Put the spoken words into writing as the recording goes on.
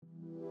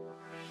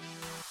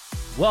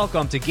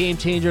Welcome to Game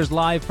Changers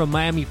live from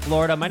Miami,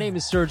 Florida. My name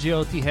is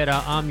Sergio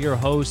Tejeda. I'm your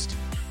host.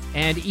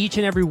 And each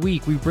and every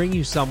week, we bring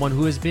you someone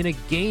who has been a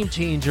game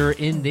changer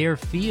in their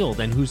field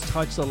and who's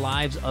touched the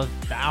lives of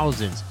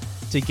thousands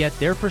to get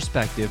their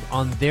perspective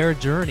on their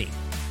journey,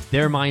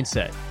 their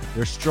mindset,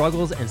 their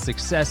struggles and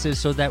successes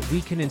so that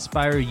we can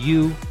inspire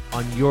you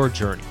on your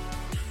journey.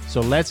 So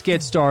let's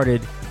get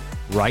started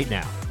right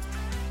now.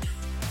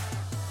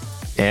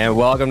 And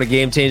welcome to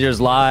Game Changers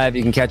Live.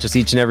 You can catch us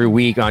each and every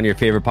week on your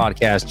favorite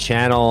podcast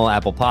channel,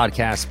 Apple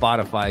Podcasts,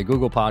 Spotify,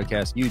 Google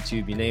Podcasts,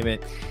 YouTube, you name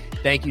it.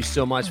 Thank you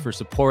so much for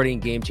supporting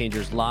Game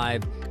Changers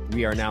Live.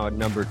 We are now at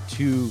number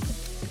 2,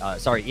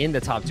 in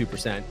the top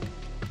 2%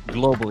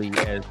 globally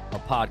as a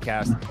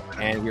podcast.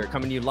 And we are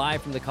coming to you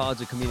live from the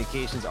College of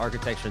Communications,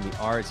 Architecture, and the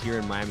Arts here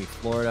in Miami,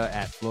 Florida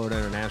at Florida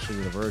International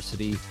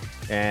University.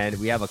 And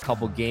we have a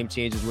couple game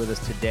changers with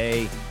us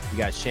today. We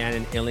got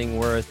Shannon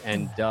Illingworth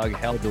and Doug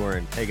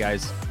Heldorn. Hey,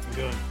 guys. How you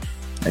doing?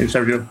 Hey,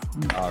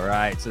 Sergio. All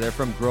right. So they're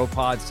from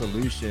GrowPod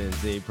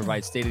Solutions. They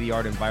provide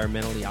state-of-the-art,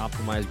 environmentally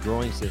optimized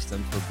growing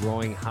systems for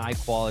growing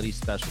high-quality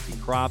specialty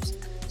crops,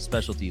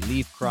 specialty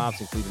leaf crops,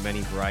 including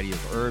many varieties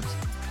of herbs.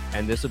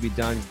 And this will be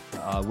done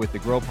with the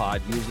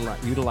GrowPod,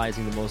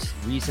 utilizing the most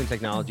recent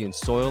technology in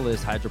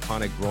soil-less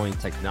hydroponic growing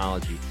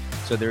technology.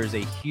 So there is a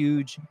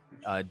huge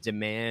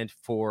demand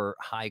for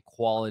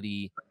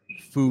high-quality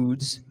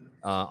foods,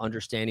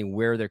 understanding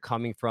where they're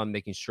coming from,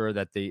 making sure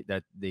that they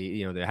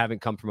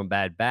haven't come from a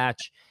bad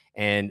batch,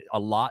 and a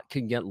lot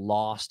can get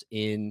lost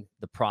in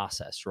the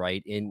process,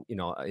 right? In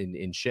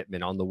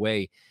shipment on the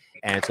way.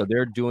 And so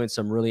they're doing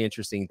some really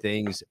interesting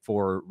things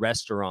for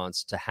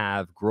restaurants to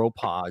have grow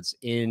pods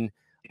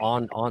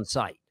on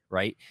site,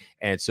 right?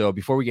 And so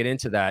before we get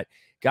into that,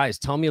 guys,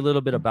 tell me a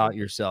little bit about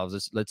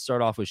yourselves. Let's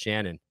start off with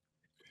Shannon.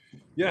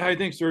 Yeah, hi,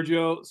 thanks,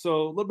 Sergio.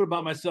 So a little bit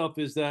about myself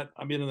is that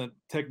I've been in the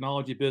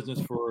technology business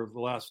for the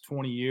last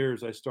 20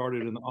 years. I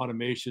started in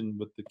automation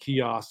with the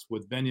kiosks,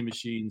 with vending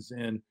machines,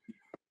 and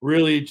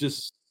really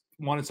just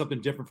wanted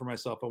something different for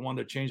myself. I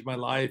wanted to change my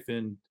life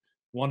and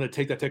wanted to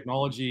take that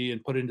technology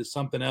and put it into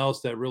something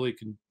else that really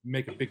can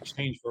make a big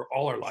change for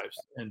all our lives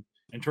and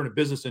turn a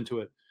business into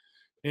it.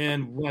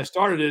 And when I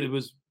started it, it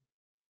was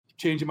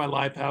changing my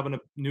life, having a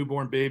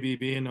newborn baby,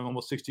 being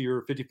almost 60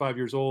 or 55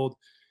 years old,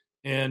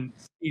 and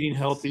eating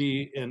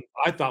healthy, and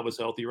I thought was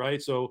healthy, right?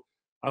 So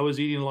I was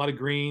eating a lot of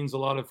greens, a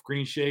lot of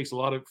green shakes, a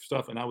lot of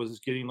stuff, and I was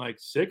just getting like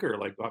sicker,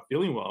 like not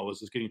feeling well. I was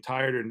just getting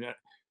tired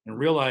and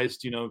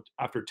realized,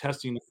 after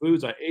testing the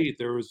foods I ate,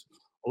 there was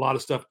a lot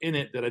of stuff in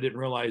it that I didn't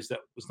realize that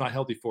was not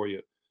healthy for you.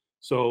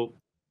 So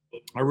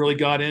I really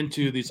got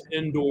into these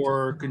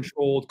indoor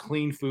controlled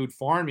clean food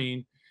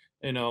farming,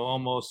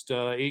 almost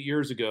 8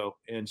 years ago,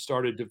 and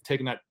started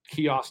taking that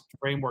kiosk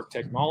framework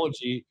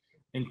technology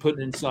and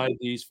putting inside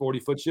these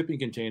 40-foot shipping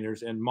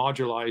containers and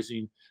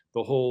modularizing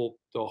the whole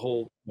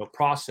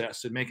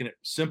process and making it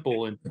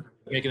simple and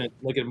making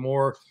it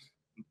more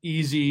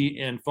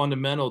easy and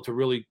fundamental to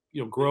really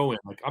grow in.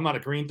 Like, I'm not a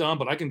green thumb,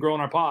 but I can grow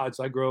in our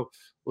pods. I grow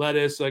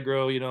lettuce, I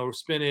grow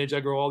spinach, I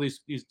grow all these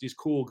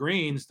cool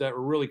greens that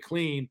are really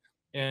clean,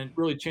 and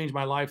really changed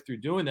my life through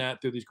doing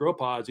that through these grow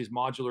pods, these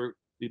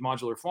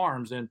modular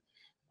farms. And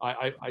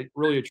I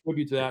really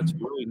attribute to that to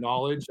really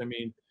knowledge. I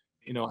mean,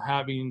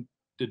 having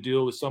to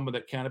deal with some of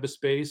that cannabis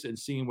space and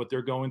seeing what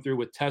they're going through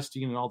with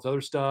testing and all this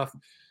other stuff.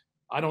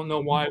 I don't know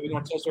why we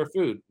don't test our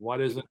food. Why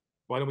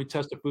don't we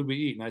test the food we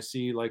eat? And I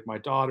see, like, my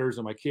daughters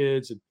and my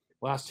kids, and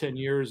last 10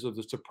 years of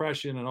the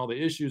suppression and all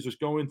the issues they're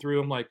going through.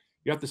 I'm like,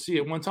 you have to see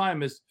it. One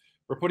time is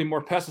we're putting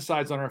more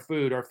pesticides on our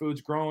food. Our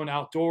food's growing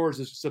outdoors,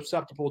 is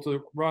susceptible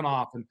to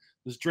runoff, and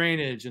there's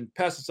drainage and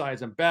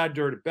pesticides and bad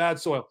dirt and bad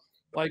soil.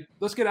 Like,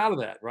 let's get out of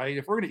that, right?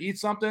 If we're going to eat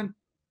something,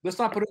 let's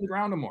not put it in the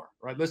ground anymore,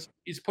 right? Let's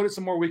put it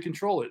somewhere we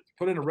control it.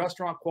 Put it in a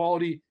restaurant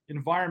quality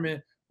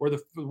environment where the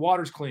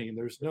water's clean.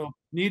 There's no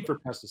need for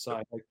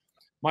pesticides. Like,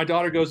 my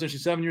daughter goes in,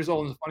 she's 7 years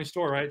old, and it's a funny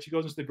story, right? She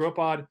goes into the grow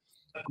pod,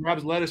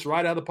 grabs lettuce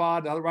right out of the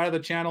pod, right out of the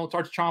channel,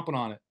 starts chomping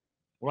on it.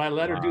 Will I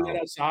let her do that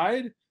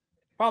outside?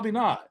 Probably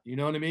not. You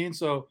know what I mean?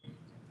 So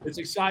it's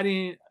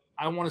exciting.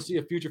 I want to see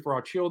a future for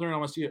our children. I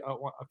want to see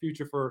a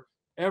future for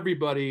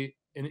everybody.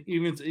 And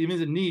even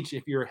as a niche,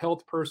 if you're a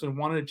health person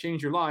wanting to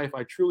change your life,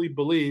 I truly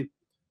believe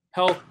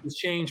health is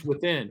changed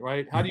within,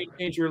 right? How do you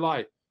change your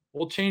life?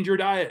 Well, change your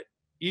diet.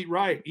 Eat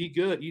right, eat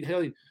good, eat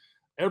healthy.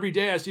 Every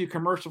day I see a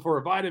commercial for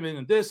a vitamin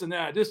and this and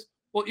that.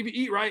 Well, if you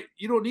eat right,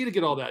 you don't need to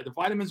get all that. The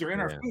vitamins are in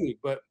our food.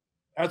 But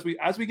as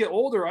we get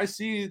older, I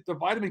see the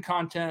vitamin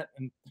content,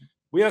 and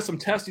we have some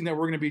testing that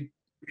we're going to be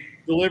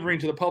delivering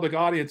to the public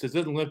audience. It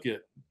doesn't look good.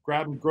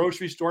 Grabbing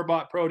grocery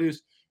store-bought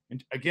produce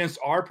and against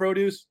our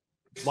produce,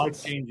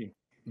 life-changing.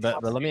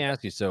 But let me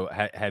ask you, so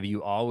have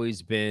you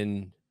always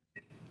been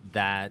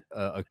that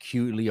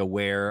acutely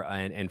aware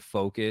and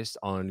focused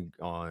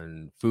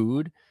on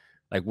food?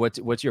 Like,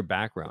 what's your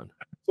background?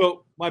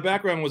 So my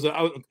background was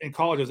in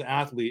college as an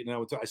athlete,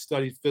 and I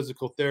studied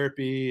physical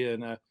therapy,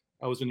 and I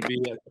was going to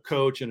be a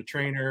coach and a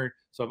trainer.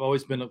 So I've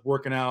always been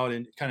working out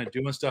and kind of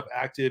doing stuff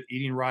active,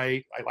 eating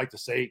right. I like to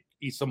say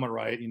eat someone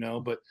right,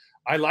 but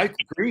I like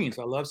greens.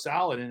 I love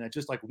salad, and I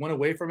just like went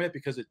away from it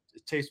because it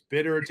tastes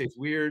bitter. It tastes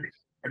weird.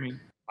 I mean,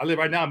 I live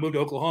right now. I moved to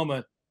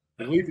Oklahoma.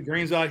 The leafy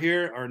greens out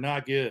here are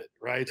not good,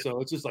 right? So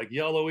it's just like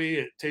yellowy.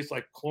 It tastes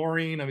like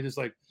chlorine. I mean, it's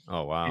like,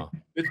 Oh, wow.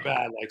 it's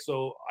bad. Like,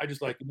 so I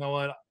just like, you know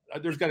what?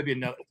 There's got to be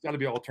another. Got to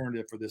be an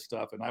alternative for this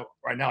stuff. And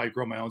right now I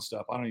grow my own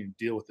stuff. I don't even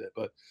deal with it,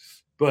 but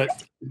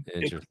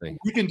Interesting.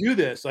 we can do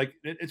this. Like,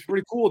 it's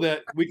pretty cool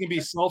that we can be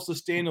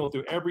self-sustainable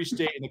through every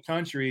state in the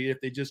country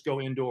if they just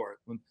go indoor.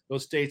 When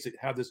those states that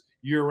have this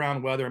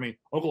year-round weather, I mean,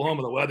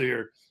 Oklahoma, the weather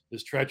here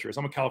is treacherous.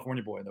 I'm a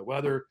California boy, and the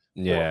weather,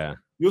 Yeah.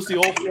 you'll see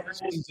all 4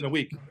 seasons in a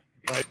week,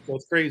 right? So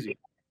it's crazy.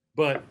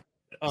 But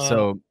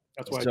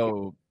that's why.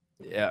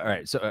 Yeah. All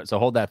right. So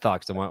hold that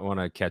thought, because I want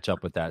to catch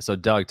up with that. So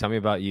Doug, tell me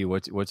about you.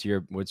 What's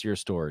your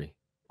story?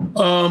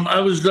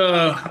 I was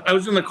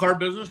in the car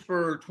business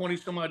for 20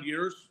 some odd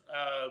years.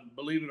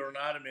 Believe it or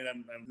not, I mean,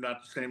 I'm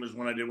not the same as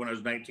when I did when I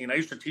was 19. I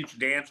used to teach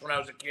dance when I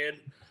was a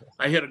kid.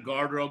 I hit a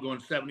guardrail going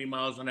 70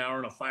 miles an hour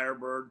in a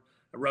Firebird.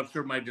 I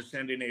ruptured my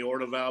descending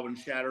aorta valve and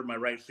shattered my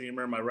right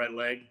femur and my right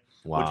leg.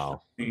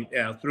 Wow. Which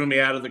threw me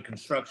out of the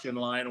construction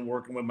line and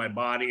working with my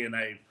body. And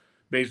I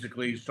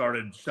basically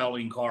started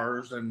selling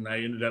cars, and I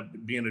ended up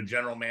being a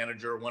general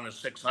manager, one of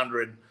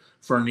 600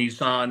 for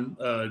Nissan,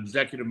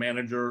 executive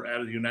manager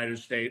out of the United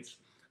States.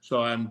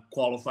 So I'm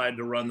qualified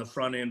to run the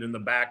front end and the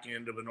back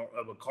end of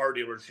a car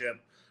dealership,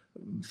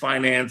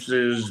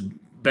 finances,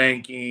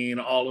 banking,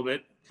 all of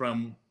it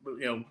from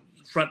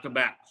front to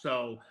back.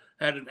 So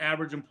had an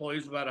average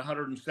employees about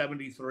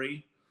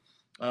 173.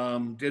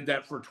 Did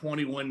that for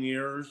 21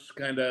 years.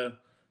 Kind of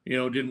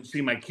didn't see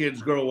my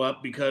kids grow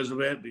up because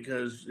of it.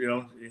 Because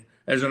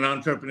as an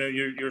entrepreneur,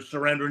 you're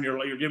surrendering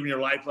you're giving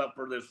your life up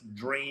for this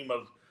dream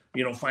of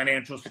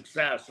financial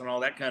success and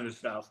all that kind of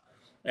stuff,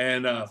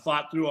 and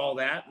fought through all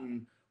that.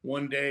 And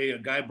one day a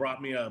guy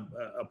brought me a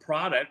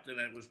product, and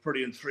it was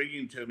pretty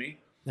intriguing to me.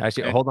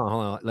 Actually, hold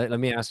on. Let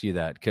me ask you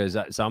that, because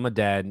so I'm a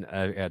dad. And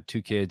I got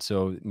 2 kids,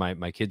 so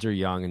my kids are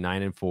young,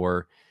 9 and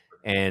 4,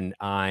 and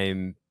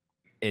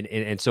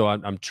so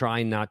I'm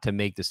trying not to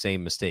make the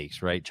same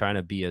mistakes, right? Trying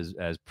to be as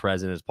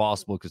present as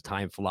possible, because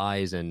time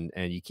flies, and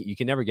you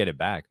can never get it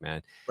back,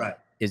 man. Right.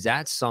 Is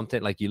that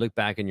something, like, you look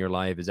back in your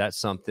life, is that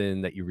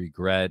something that you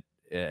regret?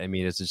 I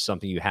mean, is this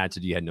something you had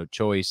to do? You had no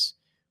choice,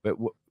 but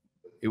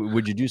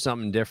would you do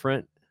something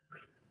different?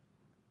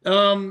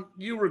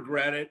 You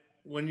regret it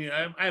when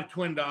I have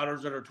twin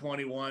daughters that are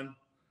 21,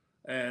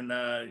 and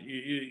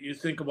you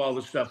think of all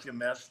the stuff you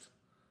missed,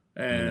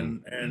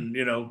 and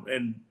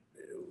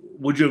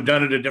would you have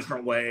done it a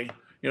different way?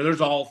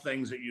 There's all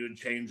things that you would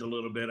change a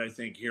little bit, I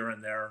think, here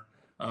and there.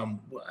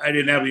 I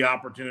didn't have the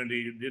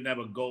opportunity, didn't have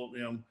a goal,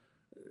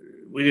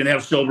 we didn't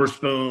have silver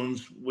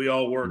spoons. We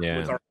all worked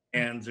with our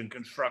hands in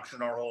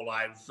construction our whole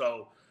lives.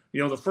 So,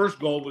 the first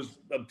goal was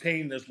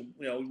obtain this,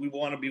 we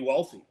want to be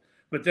wealthy.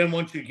 But then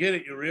once you get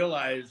it, you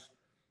realize,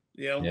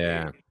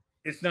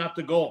 it's not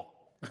the goal.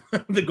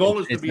 The goal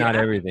is to be not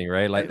happy. Everything,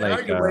 right? Like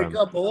you wake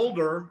up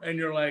older and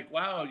you're like,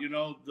 wow,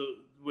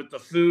 with the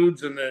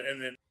foods and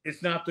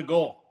it's not the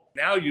goal.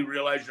 Now you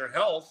realize your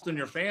health and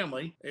your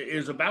family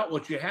is about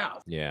what you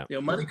have. Yeah.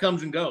 Money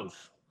comes and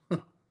goes.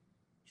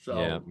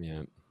 So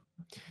yeah.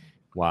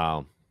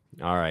 Wow.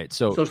 All right.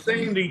 So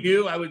saying to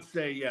you, I would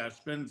say,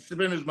 spend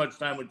as much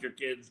time with your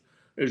kids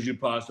as you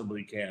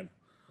possibly can,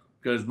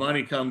 because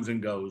money comes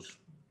and goes.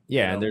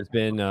 Yeah, and there's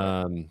been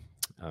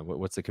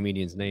what's the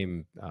comedian's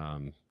name?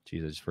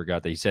 Jesus, I just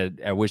forgot that. He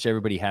said, "I wish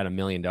everybody had $1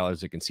 million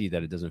that can see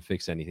that it doesn't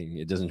fix anything.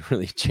 It doesn't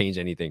really change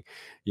anything."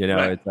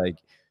 Right. It's like,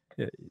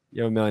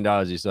 you have $1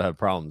 million, you still have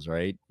problems,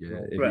 right?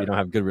 If you don't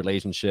have good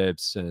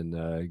relationships and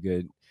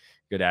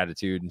good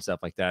attitude and stuff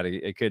like that,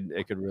 it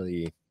could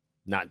really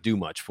not do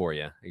much for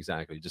you.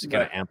 Exactly. Just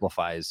kind of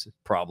amplifies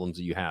problems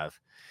that you have.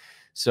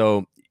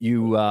 So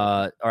you,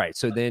 all right.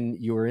 So then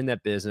you were in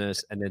that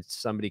business, and then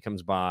somebody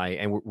comes by,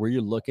 and were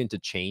you looking to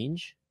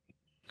change?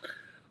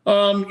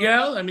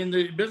 Yeah. I mean,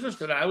 the business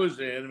that I was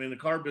in, the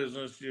car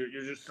business, you're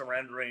just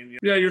surrendering.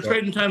 You're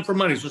trading time for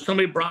money. So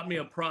somebody brought me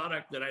a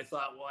product that I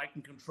thought, well, I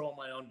can control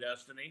my own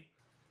destiny.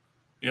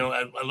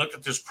 I looked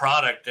at this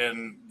product,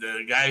 and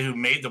the guy who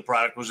made the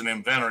product was an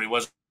inventor. He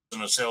wasn't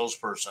a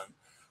salesperson.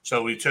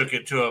 So we took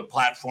it to a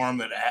platform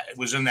that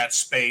was in that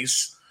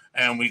space,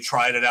 and we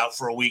tried it out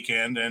for a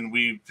weekend, and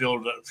we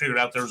figured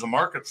out there was a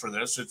market for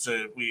this. It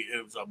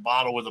was a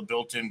bottle with a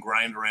built-in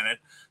grinder in it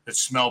that's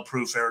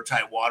smell-proof,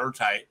 airtight,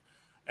 watertight.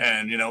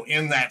 And,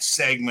 in that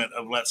segment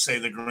of, let's say,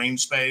 the green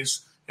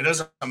space, it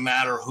doesn't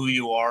matter who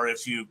you are.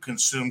 If you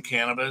consume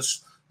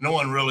cannabis, no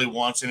one really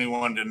wants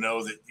anyone to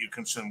know that you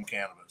consume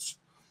cannabis.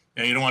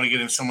 You don't want to get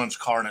in someone's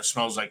car and it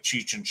smells like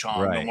Cheech and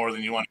Chong, no more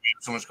than you want to get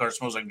in someone's car that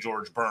smells like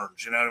George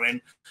Burns. You know what I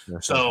mean?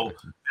 So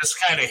this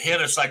kind of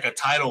hit us like a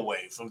tidal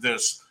wave of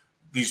this.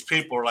 These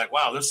people are like,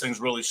 wow, this thing's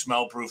really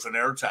smell-proof and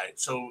airtight.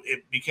 So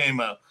it became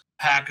a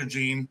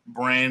packaging,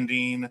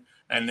 branding,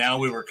 and now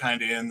we were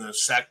kind of in the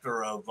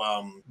sector of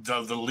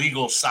the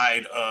legal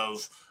side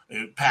of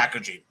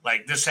packaging.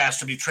 Like, this has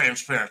to be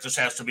transparent. This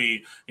has to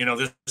be,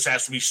 this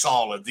has to be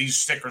solid. These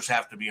stickers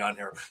have to be on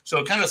here. So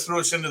it kind of threw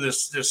us into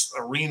this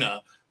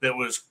arena that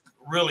was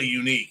really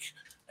unique.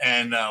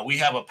 And we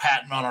have a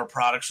patent on our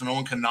products, so no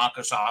one can knock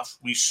us off.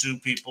 We sue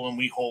people and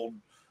we hold,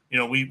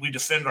 we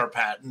defend our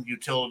patent,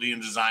 utility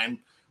and design.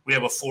 We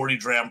have a 40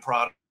 dram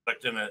product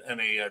and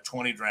a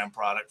 20 dram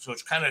product. So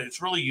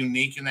it's really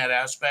unique in that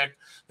aspect,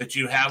 that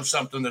you have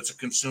something that's a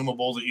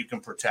consumable that you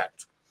can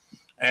protect.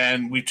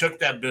 And we took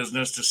that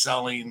business to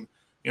selling,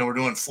 we're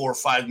doing $4 or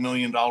 $5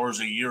 million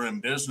a year in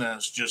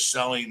business, just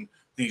selling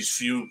these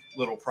few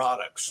little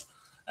products.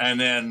 And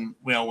then,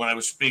 when I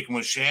was speaking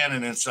with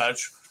Shannon and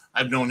such,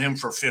 I've known him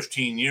for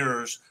 15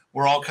 years.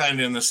 We're all kind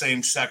of in the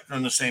same sector,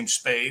 in the same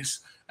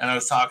space. And I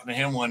was talking to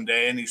him one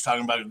day, and he's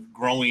talking about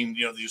growing,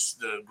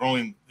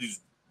 growing these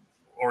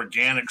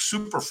organic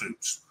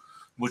superfoods,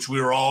 which we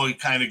were all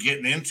kind of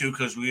getting into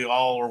because we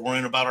all are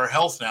worrying about our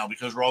health now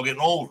because we're all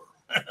getting older.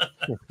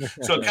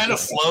 So it kind of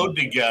flowed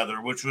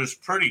together, which was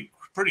pretty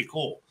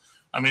cool.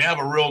 I mean, I have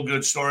a real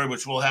good story,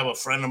 which we'll have a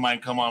friend of mine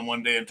come on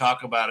one day and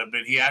talk about it.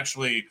 But he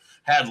actually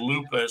had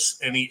lupus,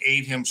 and he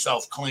ate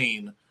himself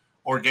clean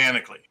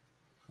organically.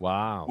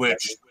 Wow.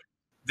 Which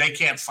they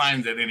can't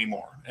find it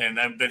anymore. And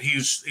but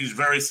he's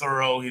very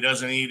thorough. He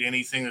doesn't eat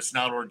anything that's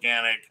not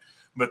organic.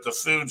 But the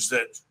foods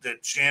that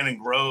Shannon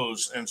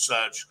grows and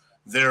such,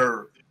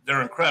 they're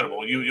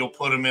incredible. You'll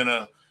put them in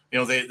a,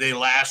 they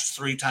last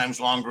 3 times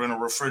longer in a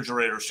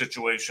refrigerator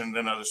situation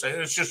than others.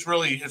 It's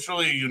really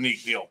a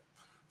unique deal.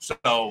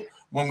 So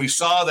when we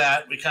saw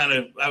that,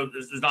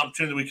 there's an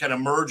opportunity we kind of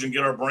merge and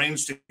get our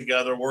brains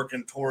together,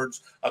 working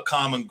towards a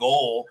common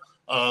goal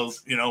of,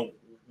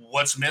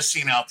 what's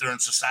missing out there in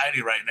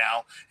society right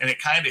now. And it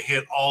kind of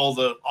hit all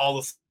the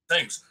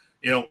things,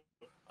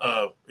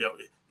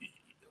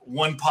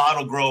 one pod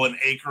will grow an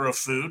acre of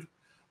food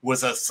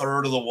with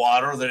 1/3 of the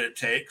water that it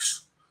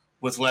takes,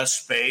 with less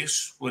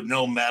space, with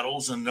no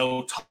metals and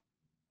no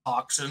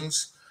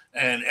toxins.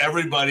 And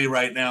everybody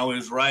right now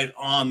is right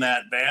on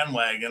that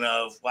bandwagon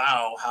of,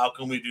 wow, how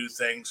can we do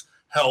things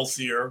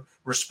healthier,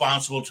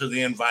 responsible to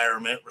the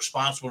environment,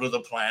 responsible to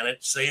the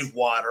planet, save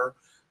water.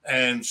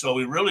 And so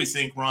we really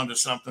think we're onto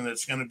something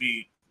that's going to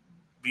be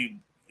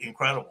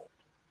incredible.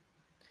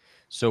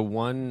 So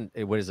what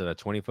is it, a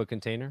 20-foot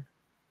container?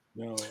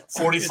 No,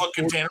 40-foot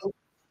container.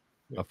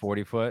 A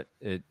 40-foot,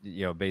 it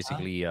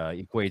basically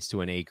equates to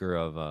an acre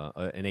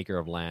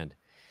of land.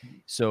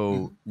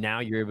 So now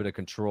you're able to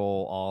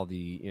control all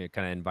the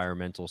kind of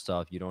environmental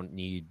stuff. You don't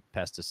need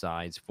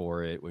pesticides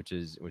for it, which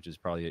is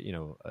probably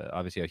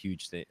obviously a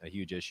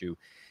huge issue.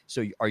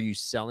 So are you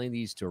selling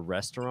these to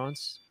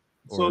restaurants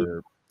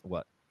or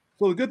what?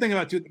 So the good thing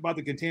about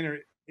the container,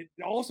 it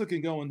also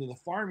can go into the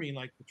farming.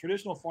 Like, the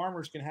traditional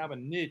farmers can have a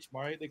niche,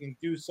 right? They can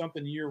do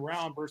something year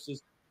round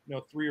versus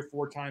 3 or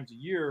 4 times a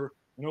year.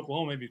 In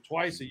Oklahoma, maybe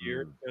twice a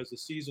year, because the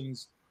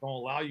seasons don't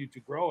allow you to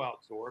grow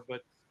outdoor.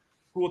 But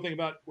cool thing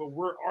about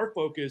our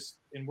focus,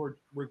 and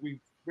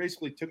we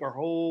basically took our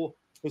whole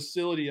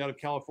facility out of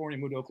California,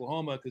 moved to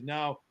Oklahoma, because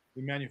now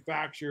we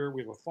manufacture,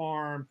 we have a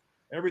farm,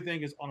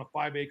 everything is on a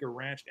 5-acre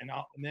ranch,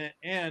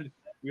 and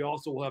we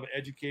also will have an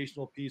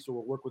educational piece, so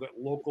we'll work with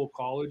local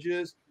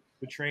colleges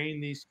to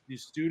train these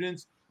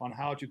students on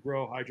how to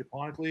grow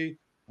hydroponically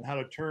and how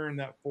to turn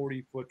that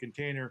 40-foot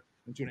container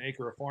into an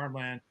acre of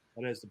farmland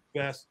that has the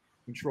best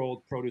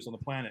controlled produce on the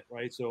planet,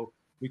 right? So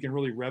we can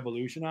really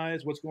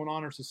revolutionize what's going on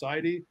in our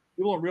society.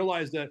 People don't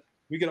realize that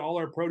we get all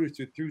our produce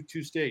through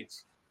 2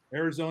 states,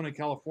 Arizona and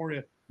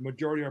California. The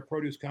majority of our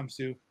produce comes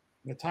to.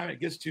 By the time it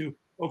gets to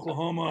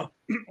Oklahoma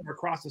or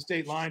across the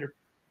state line, or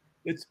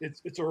it's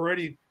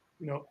already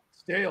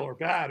stale or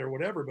bad or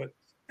whatever. But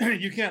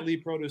you can't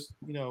leave produce.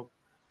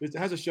 It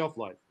has a shelf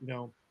life.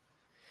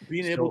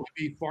 Being able to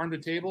be farm to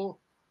table,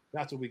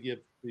 that's what we give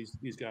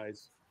these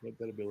guys,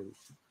 that ability.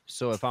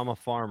 So if I'm a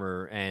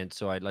farmer and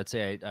so let's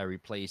say I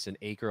replace an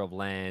acre of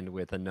land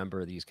with a number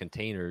of these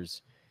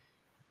containers,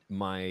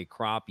 my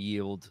crop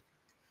yield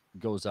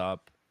goes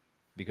up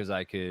because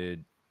I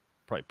could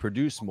probably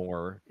produce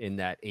more in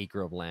that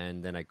acre of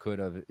land than I could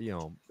have,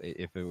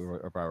 if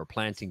I were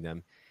planting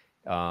them,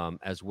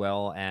 as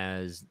well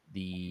as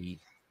the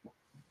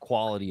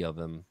quality of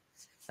them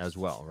as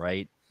well,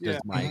 right? Does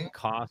my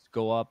cost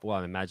go up? Well,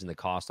 I imagine the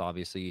cost,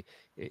 obviously,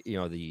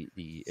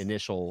 the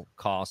initial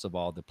cost of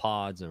all the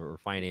pods or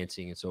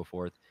financing and so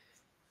forth.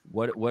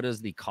 What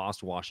does the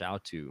cost wash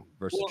out to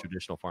versus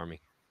traditional farming?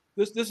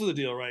 This is the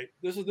deal, right?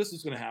 This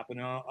is going to happen.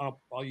 You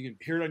can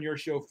hear it on your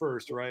show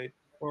first, right?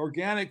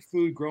 Organic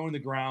food grown in the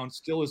ground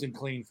still isn't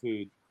clean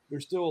food.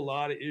 There's still a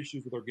lot of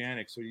issues with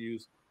organic. So you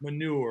use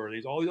manure,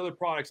 all these other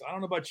products. I don't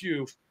know about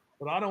you,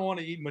 but I don't want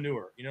to eat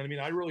manure. You know what I mean?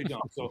 I really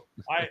don't. So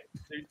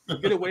you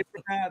get away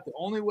from that. The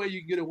only way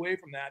you get away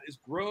from that is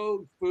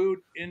grow food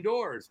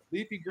indoors.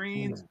 Leafy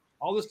greens,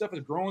 all this stuff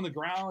is growing in the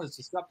ground. It's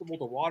susceptible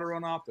to water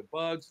runoff, to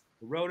bugs,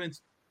 to rodents,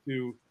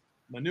 to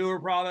manure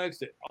products,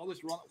 to all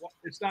this runoff.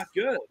 It's not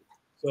good.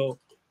 So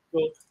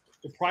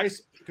the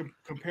price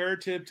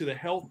comparative to the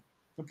health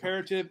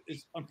comparative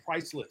is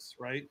unpriceless,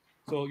 right?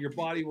 So your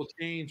body will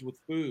change with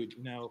food.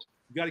 You know,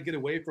 you got to get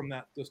away from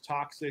those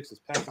toxics, those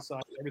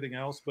pesticides, everything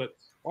else. But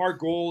our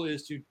goal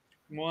is to,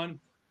 one,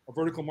 a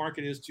vertical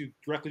market is to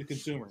directly to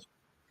consumer,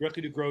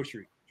 directly to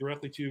grocery,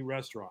 directly to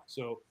restaurant.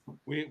 So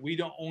we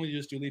don't only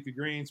just do leafy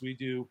greens. We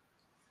do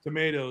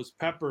tomatoes,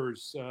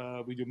 peppers.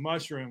 We do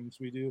mushrooms.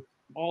 We do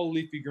all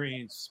leafy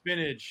greens,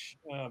 spinach,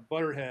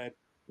 butterhead.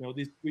 You know,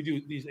 we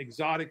do these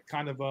exotic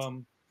kind of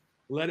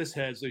lettuce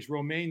heads. There's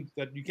romaine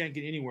that you can't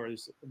get anywhere.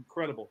 It's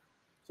incredible.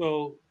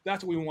 So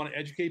that's what we want to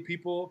educate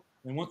people.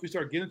 And once we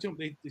start getting to them,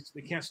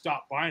 they can't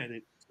stop buying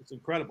it. It's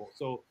incredible.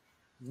 So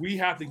we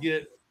have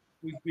to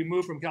we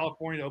moved from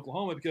California to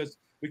Oklahoma because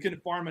we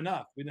couldn't farm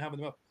enough. We didn't have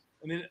enough.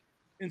 And then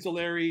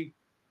insulary,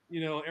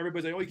 you know,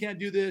 everybody's like, oh, you can't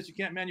do this. You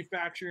can't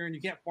manufacture and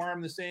you can't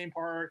farm the same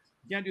part.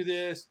 You can't do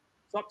this.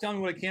 Stop telling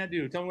me what I can't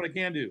do. Tell me what I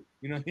can do.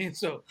 You know what I mean?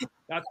 So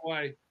that's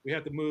why we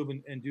have to move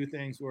and do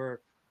things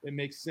where it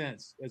makes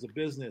sense as a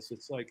business.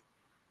 It's like,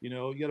 you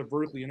know, you got to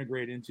vertically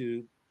integrate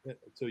into it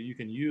so you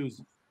can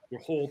use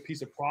your whole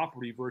piece of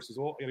property versus,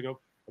 oh, I got to go,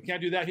 I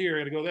can't do that here. I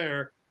got to go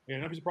there. I got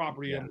another piece of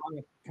property. Yeah. I'm not in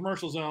a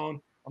commercial zone.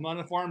 I'm not in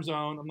a farm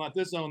zone. I'm not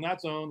this zone, that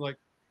zone. Like,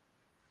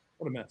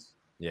 what a mess.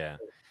 Yeah.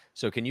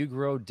 So can you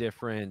grow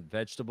different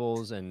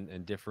vegetables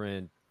and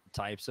different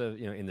types of,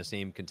 you know, in the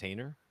same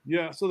container?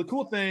 Yeah. So the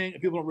cool thing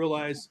people don't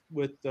realize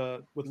with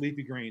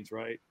leafy greens,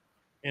 right?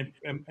 And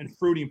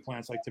fruiting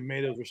plants like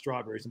tomatoes or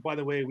strawberries. And by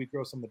the way, we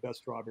grow some of the best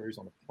strawberries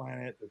on the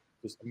planet. They're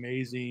just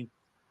amazing.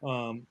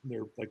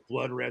 They're like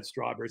blood red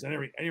strawberries. I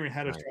never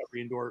had a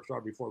indoor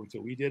strawberry before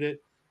until we did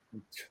it.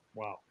 And,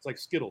 wow. It's like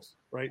Skittles,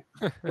 right?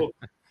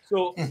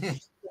 So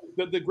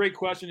the great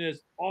question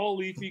is, all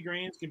leafy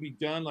greens can be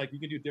done. Like you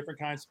can do different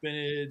kinds of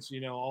spinach,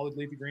 you know, all the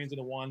leafy greens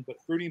into one, but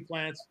fruiting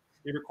plants,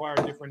 they require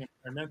different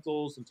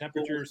environmentals and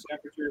temperatures. You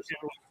can't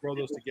really grow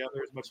those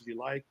together as much as you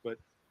like, but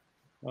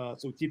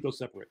so we keep those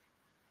separate.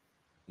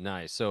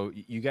 Nice. So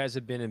you guys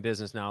have been in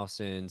business now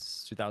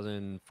since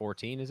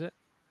 2014, is it?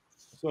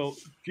 So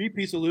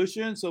GP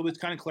Solutions, so let's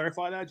kind of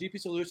clarify that. GP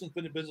Solutions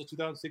been in business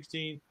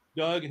 2016.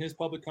 Doug and his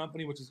public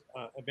company, which is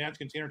Advanced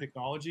Container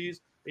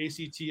Technologies,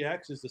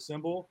 ACTX is the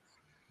symbol.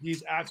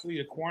 He's actually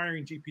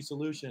acquiring GP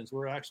Solutions.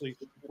 We're actually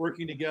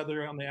working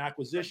together on the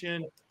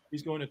acquisition.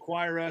 He's going to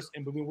acquire us,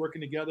 and we've been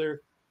working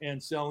together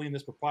and selling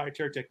this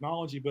proprietary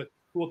technology. But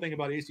cool thing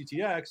about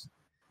ACTX,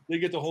 they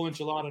get the whole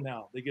enchilada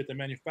now. They get the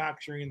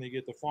manufacturing, they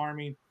get the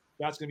farming.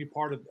 That's going to be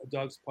part of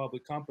Doug's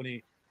public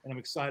company, and I'm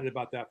excited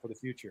about that for the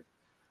future.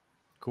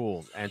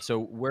 Cool. And so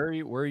where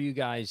are you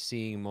guys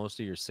seeing most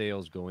of your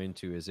sales go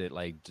into? Is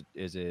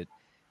it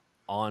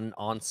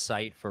on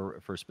site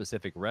for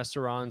specific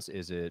restaurants?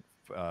 Is it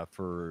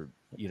for,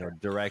 you know,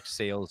 direct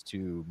sales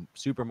to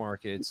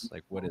supermarkets?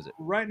 Like, what is it?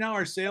 Right now,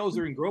 our sales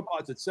are in Grow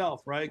Pods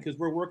itself, right? Because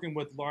we're working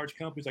with large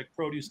companies like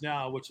Produce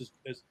Now, which is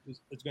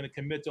going to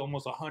commit to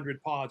almost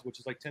 100 pods, which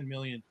is like 10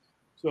 million.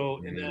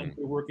 So, and then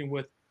we're working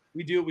with,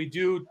 we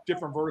do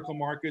different vertical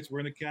markets. We're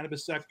in the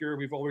cannabis sector.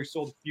 We've already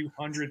sold a few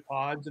hundred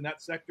pods in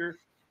that sector,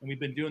 and we've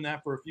been doing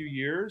that for a few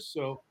years.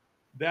 So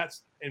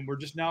and we're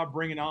just now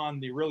bringing on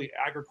the really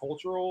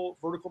agricultural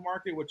vertical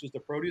market, which is the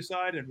produce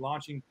side, and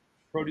launching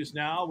Produce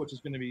Now, which is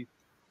going to be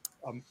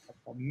a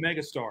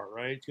mega star,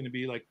 right? It's going to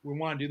be like, we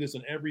want to do this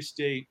in every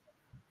state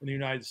in the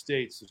United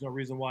States. There's no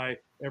reason why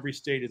every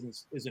state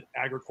isn't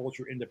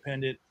agriculture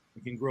independent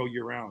and can grow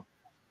year round.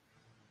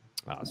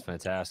 Wow, that's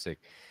fantastic.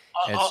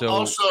 And so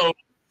also,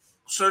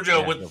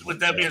 Sergio, with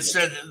that being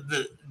said,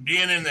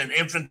 being in the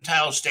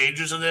infantile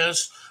stages of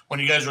this, when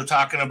you guys were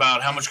talking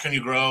about how much can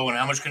you grow and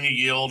how much can you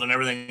yield and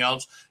everything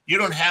else, you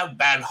don't have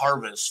bad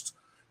harvest.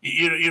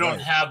 You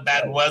don't have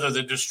bad weather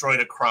that destroyed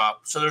a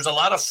crop. So there's a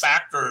lot of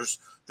factors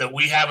that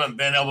we haven't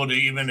been able to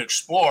even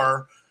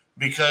explore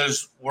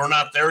because we're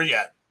not there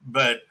yet.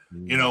 But,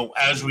 you know,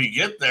 as we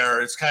get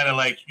there, it's kind of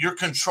like you're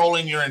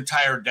controlling your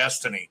entire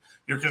destiny.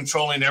 You're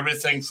controlling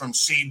everything from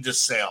seed to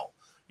sale.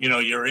 You know,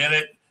 you're in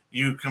it.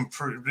 You can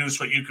produce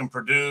what you can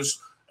produce,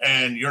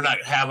 and you're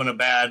not having a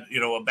bad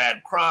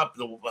crop.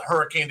 The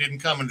hurricane didn't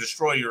come and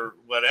destroy your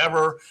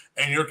whatever,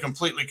 and you're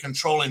completely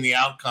controlling the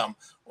outcome.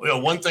 You know,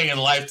 one thing in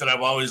life that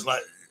I've always I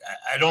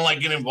don't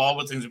like getting involved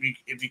with things.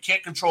 If you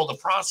can't control the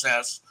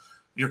process,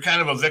 you're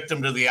kind of a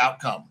victim to the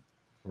outcome,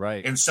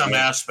 right? In some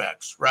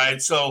aspects,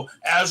 right? So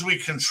as we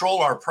control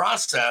our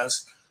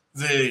process,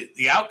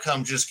 the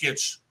outcome just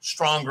gets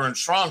stronger and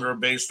stronger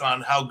based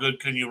on how good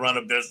can you run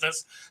a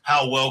business,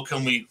 how well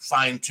can we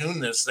fine tune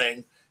this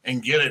thing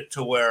and get it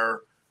to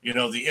where, you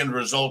know, the end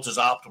result is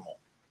optimal.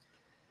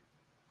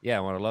 Yeah,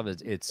 what I love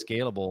is it's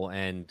scalable,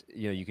 and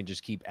you know, you can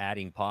just keep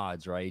adding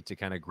pods, right, to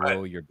kind of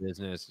grow your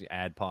business,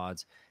 add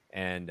pods,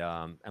 and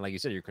like you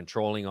said, you're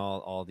controlling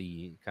all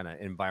the kind of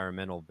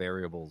environmental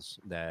variables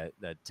that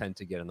tend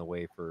to get in the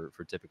way for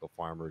typical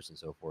farmers and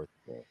so forth.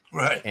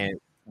 Right. And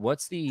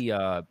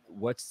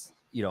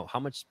how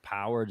much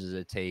power does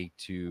it take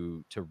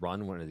to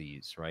run one of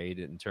these, right?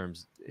 In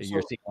terms,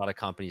 you're seeing a lot of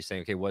companies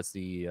saying, okay, what's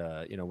the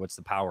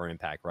power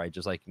impact, right?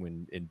 Just like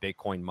when in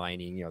Bitcoin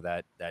mining, you know,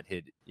 that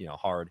hit, you know,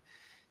 hard.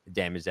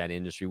 damage that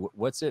industry.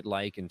 What's it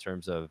like in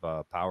terms of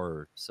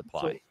power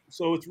supply?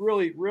 So it's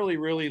really, really,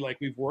 really like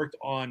we've worked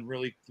on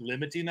really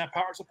limiting that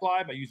power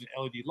supply by using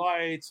LED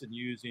lights and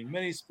using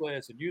mini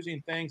splits and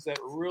using things that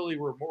really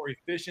were more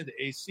efficient, the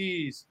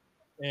ACs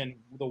and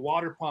the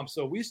water pumps.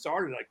 So we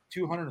started like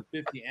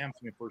 250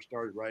 amps when we first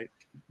started, right?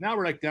 Now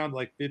we're like down to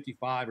like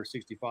 55 or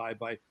 65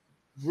 by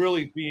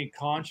really being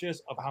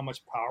conscious of how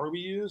much power we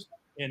use.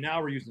 And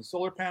now we're using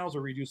solar panels,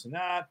 we're reducing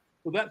that.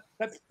 So that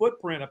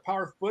footprint, a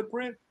power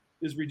footprint,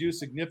 is reduced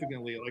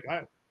significantly. Like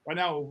right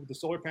now with the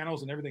solar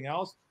panels and everything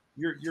else,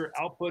 your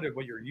output of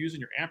what you're using,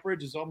 your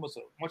amperage is almost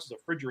as much as a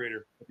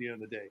refrigerator at the end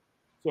of the day.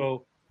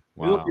 So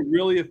we'll be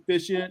really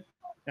efficient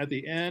at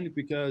the end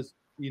because,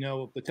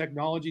 the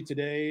technology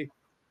today,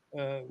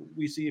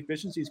 we see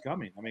efficiencies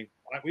coming. I mean,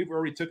 we've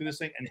already taken this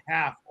thing in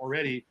half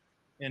already,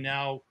 and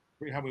now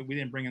we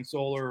didn't bring in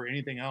solar or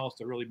anything else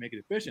to really make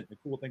it efficient. The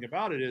cool thing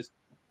about it is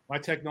my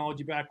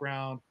technology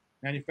background,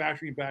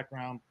 manufacturing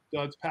background,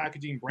 Doug's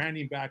packaging,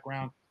 branding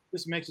background.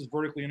 This makes us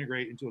vertically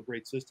integrate into a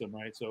great system,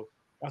 right? So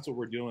that's what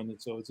we're doing.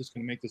 And so it's just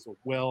going to make this a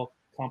well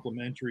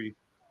complementary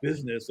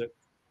business that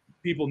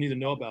people need to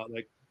know about.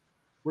 Like,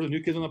 we're the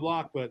new kids on the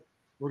block, but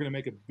we're going to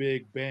make a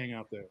big bang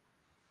out there.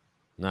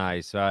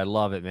 Nice. I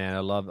love it, man. I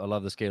love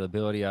the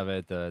scalability of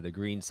it, the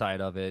green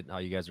side of it, how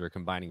you guys are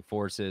combining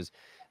forces.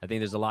 I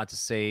think there's a lot to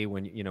say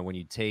when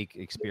you take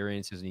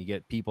experiences and you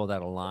get people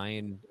that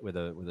align with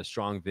a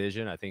strong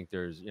vision. I think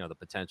there's, the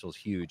potential is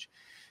huge.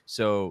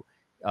 So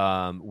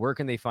where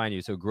can they find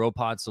you? So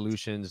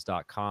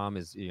growpodsolutions.com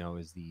is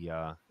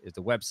the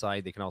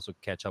website. They can also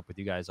catch up with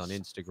you guys on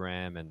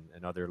Instagram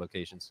and other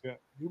locations. Yeah,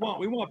 we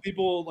want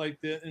people like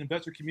the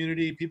investor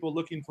community, people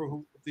looking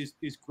for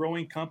these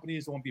growing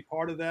companies that want to be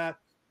part of that.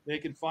 They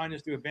can find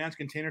us through Advanced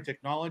Container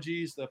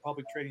Technologies. The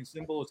public trading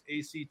symbol is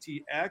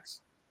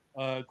ACTX.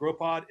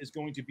 GrowPod is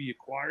going to be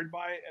acquired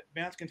by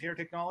Advanced Container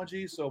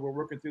Technologies, so we're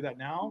working through that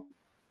now.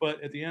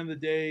 But at the end of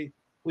the day,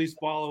 please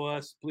follow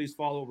us. Please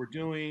follow what we're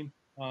doing.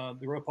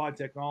 The GrowPod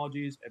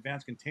Technologies,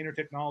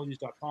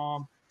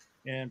 AdvancedContainerTechnologies.com,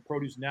 and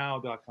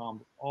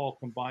ProduceNow.com, all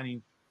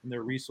combining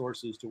their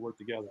resources to work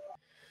together.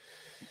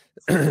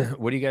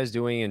 What are you guys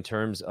doing in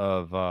terms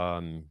of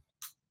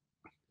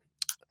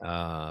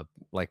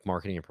like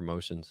marketing and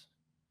promotions?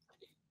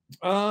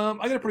 I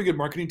got a pretty good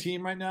marketing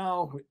team right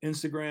now.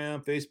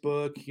 Instagram,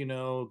 Facebook,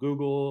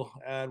 Google,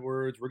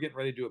 AdWords. We're getting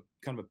ready to do a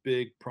kind of a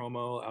big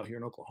promo out here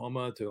in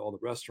Oklahoma to all the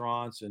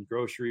restaurants and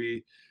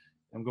grocery.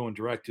 I'm going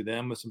direct to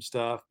them with some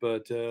stuff,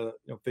 but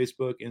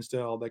Facebook,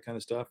 Insta, all that kind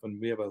of stuff.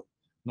 And we have a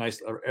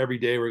nice, every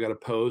day we got a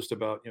post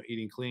about,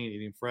 eating clean,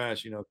 eating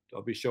fresh,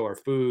 I'll be show our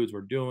foods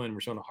we're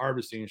showing the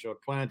harvesting, show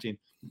planting.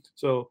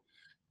 So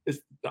the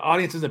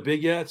audience isn't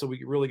big yet, so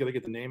we really got to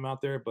get the name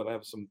out there, but I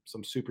have some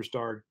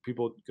superstar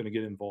people going to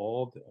get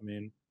involved. I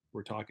mean,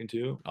 we're talking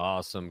to.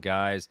 Awesome,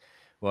 guys.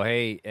 Well,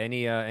 hey,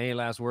 any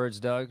last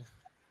words, Doug?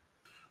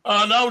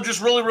 No,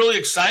 just really, really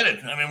excited.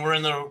 I mean, we're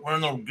in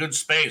the good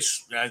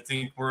space. I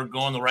think we're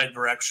going the right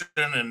direction,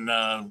 and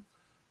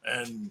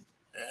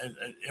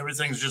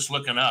everything's just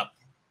looking up.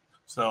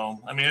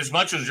 So, I mean, as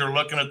much as you're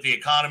looking at the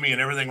economy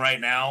and everything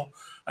right now,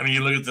 I mean,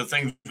 you look at the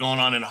things going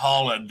on in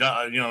Holland,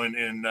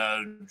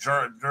 in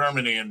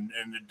Germany and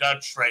the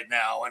Dutch right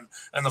now,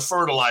 and the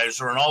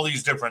fertilizer and all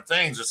these different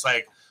things. It's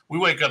like we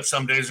wake up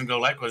some days and go,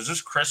 like, was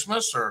this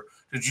Christmas, or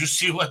did you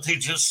see what they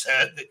just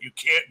said that you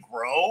can't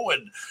grow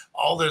and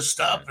all this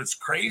stuff? It's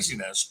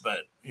craziness,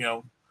 but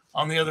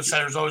on the other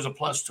side, there's always a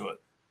plus to it.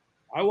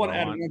 I want to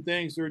add one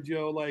thing,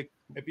 Sergio. Like,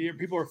 if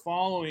people are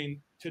following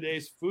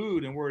today's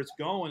food and where it's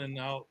going, and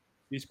now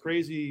these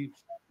crazy,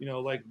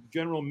 like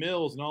General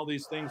Mills and all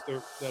these things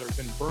that have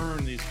been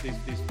burned, these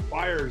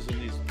fires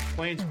and these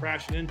planes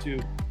crashing into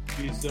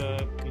these,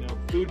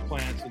 food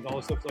plants and all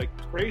this stuff. Like,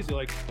 crazy.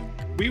 Like,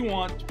 we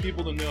want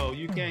people to know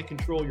you can't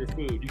control your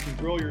food. You can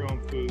grow your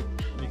own food,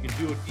 and you can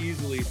do it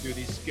easily through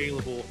these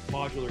scalable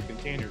modular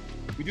containers.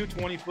 We do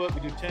 20 foot, we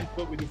do 10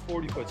 foot, we do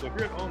 40 foot. So if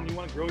you're at home and you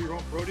want to grow your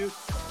own produce,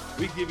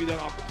 we give you that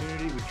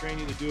opportunity. We train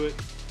you to do it,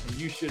 and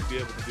you should be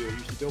able to do it.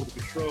 You should be able to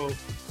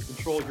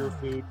control your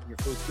food and your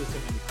food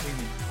system and the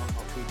cleaning on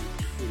how food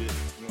is.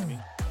 You know what I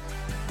mean?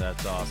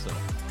 That's awesome.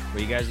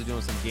 Well, you guys are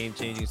doing some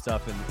game-changing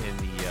stuff in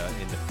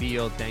the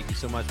field. Thank you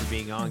so much for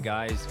being on,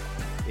 guys.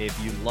 If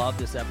you love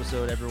this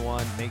episode,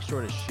 everyone, make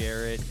sure to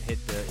share it, hit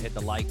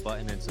the like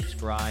button, and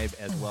subscribe,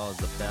 as well as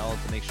the bell,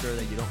 to make sure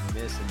that you don't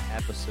miss an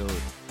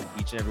episode.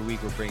 Each and every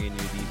week, we're bringing you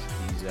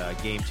these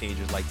game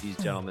changers like these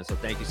gentlemen. So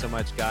thank you so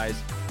much, guys,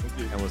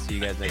 and we'll see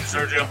you guys next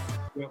week. Sergio.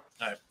 Yep.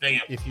 All right, thank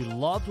you. If you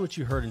loved what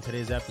you heard in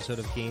today's episode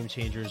of Game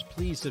Changers,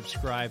 please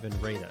subscribe and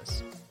rate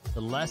us.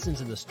 The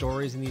lessons and the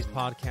stories in these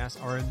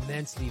podcasts are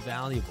immensely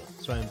valuable,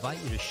 so I invite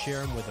you to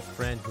share them with a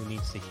friend who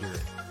needs to hear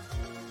it.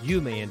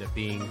 You may end up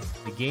being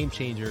the game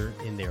changer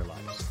in their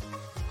lives.